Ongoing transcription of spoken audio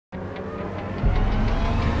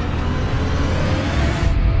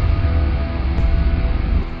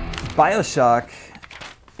Bioshock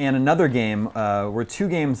and another game were two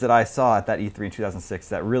games that I saw at that E3 in 2006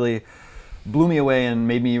 that really blew me away and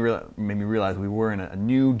made me realize we were in a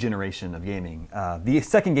new generation of gaming. The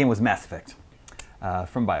second game was Mass Effect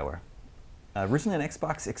from Bioware. Originally an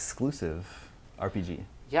Xbox exclusive RPG.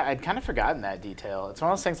 Yeah, I'd kind of forgotten that detail. It's one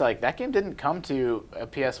of those things like that game didn't come to a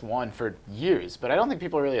PS1 for years, but I don't think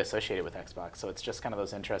people really associate it with Xbox. So it's just kind of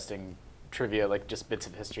those interesting trivia, like just bits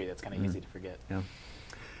of history that's kind of easy to forget. Yeah.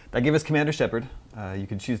 That gave us Commander Shepard. You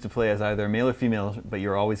could choose to play as either male or female, but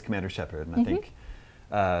you're always Commander Shepard. And I think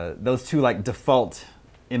those two like default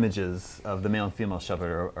images of the male and female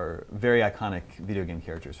Shepard are very iconic video game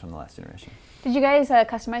characters from the last generation. Did you guys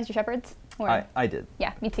customize your Shepards? I did.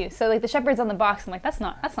 Yeah, me too. So like the Shepards on the box, I'm like, that's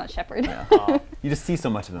not Shepard. Yeah. You just see so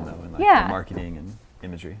much of them though in like the marketing and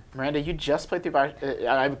imagery. Miranda, you just played through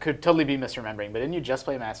I could totally be misremembering, but didn't you just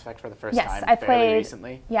play Mass Effect for the first time fairly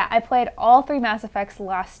recently? Yeah, I played all 3 Mass Effects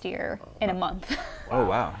last year in a month. Oh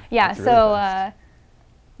wow. Yeah, so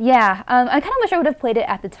yeah, I kind of wish I would have played it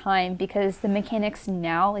at the time because the mechanics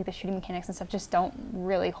now, like the shooting mechanics and stuff, just don't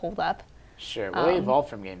really hold up. Sure, well they evolved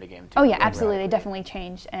from game to game too. Oh yeah, absolutely, they definitely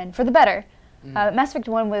changed, and for the better. Mass Effect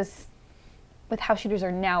 1 was, with how shooters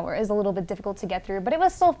are now, is a little bit difficult to get through, but it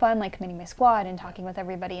was still fun, like commanding my squad and talking with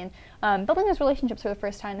everybody and building those relationships for the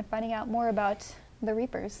first time and finding out more about the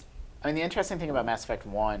Reapers. I mean, the interesting thing about Mass Effect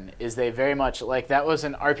 1 is they very much, like, that was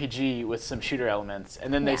an RPG with some shooter elements,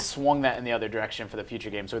 and then they swung that in the other direction for the future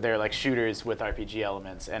games, where they're like shooters with RPG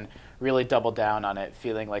elements, and really doubled down on it,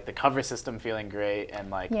 feeling like the cover system feeling great, and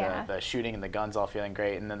like the shooting and the guns all feeling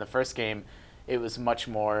great. And then the first game, it was much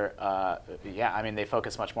more, I mean, they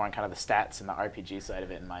focused much more on kind of the stats and the RPG side of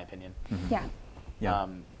it, in my opinion. Yeah.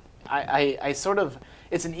 I sort of,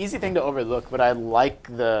 it's an easy thing to overlook, but I like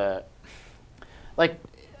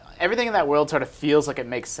everything in that world sort of feels like it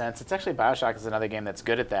makes sense. It's actually, Bioshock is another game that's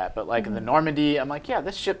good at that, but like the Normandy, I'm like, yeah,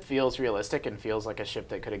 this ship feels realistic and feels like a ship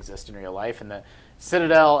that could exist in real life. And the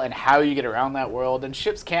Citadel and how you get around that world, and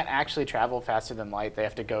ships can't actually travel faster than light. They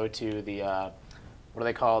have to go to the, what are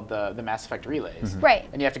they called, the Mass Effect relays. Right.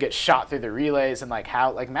 And you have to get shot through the relays, and like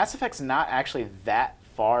how, like Mass Effect's not actually that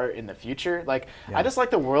far in the future. Like, I just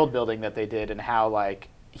like the world building that they did and how like,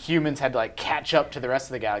 humans had to like catch up to the rest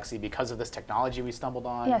of the galaxy because of this technology we stumbled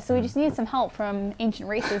on. Yeah, so we just needed some help from ancient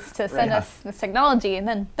races to send us this technology, and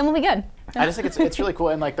then we'll be good. I just think it's really cool,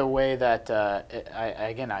 and like the way that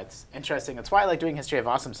again, it's interesting. That's why I like doing History of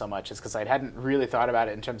Awesome so much, is because I hadn't really thought about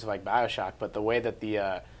it in terms of like Bioshock, but the way that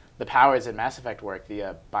the powers in Mass Effect work,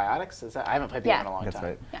 the biotics, is that I haven't played the game in a long time.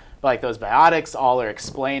 Right. Yeah. But like those biotics all are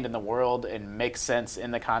explained in the world and make sense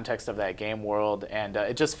in the context of that game world, and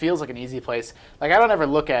it just feels like an easy place. Like I don't ever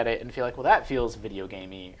look at it and feel like, well, that feels video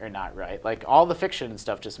gamey or not, right? Like all the fiction and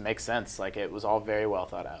stuff just makes sense. Like it was all very well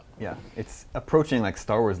thought out. Yeah, it's approaching like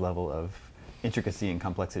Star Wars level of intricacy and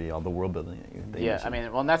complexity, all the world building that you I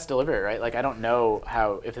mean, well, and that's deliberate, right? Like, I don't know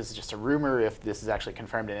if this is just a rumor, if this is actually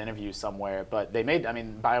confirmed in an interview somewhere, but they made, I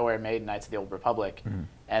mean, Bioware made Knights of the Old Republic,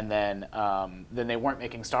 and then they weren't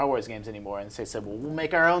making Star Wars games anymore, and they said, well, we'll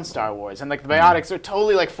make our own Star Wars, and like the biotics are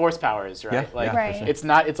totally like force powers, right? Yeah, like, for sure. it's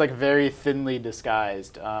not, it's like very thinly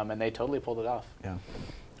disguised, and they totally pulled it off. Yeah,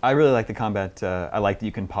 I really like the combat. I like that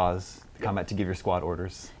you can pause the combat to give your squad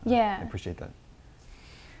orders. Yeah, I appreciate that.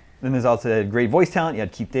 Then there's also great voice talent. You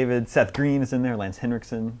had Keith David, Seth Green is in there, Lance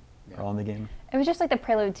Henriksen, are all in the game. It was just like the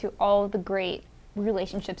prelude to all the great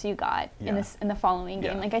relationships you got in the following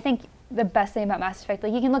game. Like I think the best thing about Mass Effect,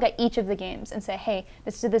 like you can look at each of the games and say, hey,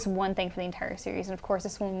 this did this one thing for the entire series, and of course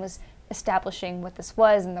this one was establishing what this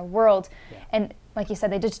was in the world. And like you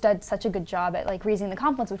said, they just did such a good job at like raising the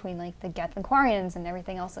conflicts between like the Geth and Quarians and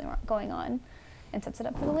everything else that were going on, and sets it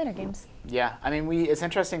up for the later games. Yeah, I mean, it's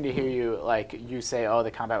interesting to hear you, like, you say, oh,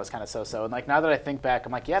 the combat was kind of so-so, and like, now that I think back,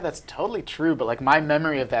 I'm like, yeah, that's totally true, but like, my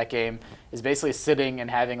memory of that game is basically sitting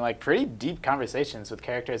and having like pretty deep conversations with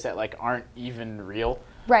characters that like aren't even real.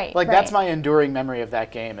 Right. Like, that's my enduring memory of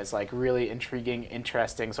that game, is like really intriguing,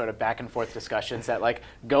 interesting sort of back and forth discussions that like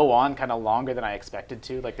go on kind of longer than I expected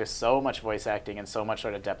to. Like, there's so much voice acting and so much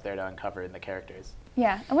sort of depth there to uncover in the characters.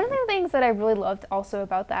 Yeah, and one of the things that I really loved also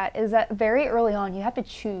about that is that very early on you have to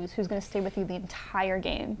choose who's going to stay with you the entire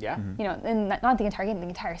game. Yeah. You know, and not the entire game, the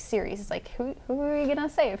entire series. It's like, who are you going to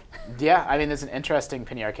save? Yeah, I mean, there's an interesting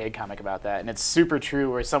Penny Arcade comic about that, and it's super true,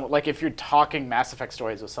 where like, if you're talking Mass Effect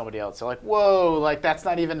stories with somebody else, they're like, whoa, like, that's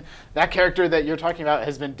not even, that character that you're talking about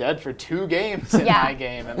has been dead for 2 games in my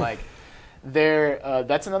game, and like,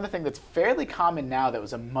 that's another thing that's fairly common now that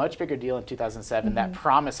was a much bigger deal in 2007, that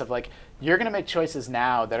promise of like, you're going to make choices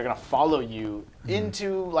now that are going to follow you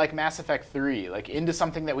into like Mass Effect 3, like into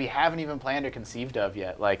something that we haven't even planned or conceived of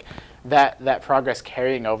yet. Like that progress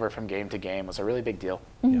carrying over from game to game was a really big deal.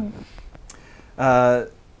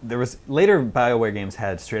 There was later BioWare games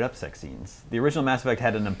had straight up sex scenes. The original Mass Effect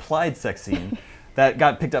had an implied sex scene that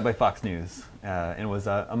got picked up by Fox News, and was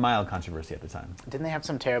a mild controversy at the time. Didn't they have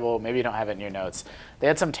some terrible, maybe you don't have it in your notes, they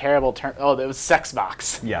had some terrible term, oh, it was sex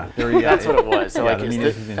box. Yeah, that's what it was. So yeah, like,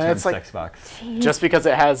 it's like sex box. Just because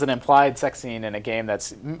it has an implied sex scene in a game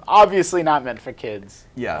that's obviously not meant for kids.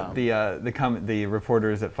 Yeah, the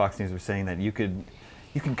reporters at Fox News were saying that you can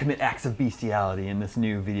commit acts of bestiality in this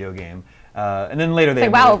new video game. And then later they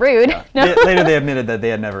wow, rude. Later they admitted that they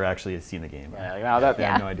had never actually seen the game. Yeah, they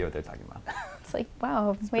had no idea what they're talking about. It's like,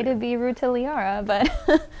 wow, way to be rude to Liara,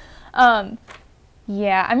 but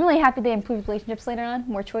yeah, I'm really happy they improved relationships later on,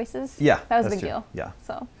 more choices. Yeah, that was a big deal. Yeah.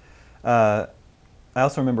 So I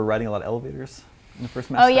also remember riding a lot of elevators in the first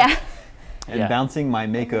Mass Effect. Oh yeah. And bouncing my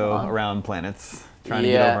Mako around planets, trying to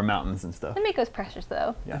get over mountains and stuff. The Mako's precious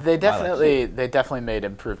though. Yeah. They definitely made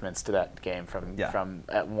improvements to that game from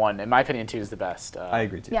at 1. In my opinion, 2 is the best. I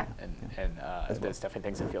agree too. Yeah. And there's definitely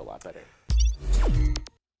things that feel a lot better.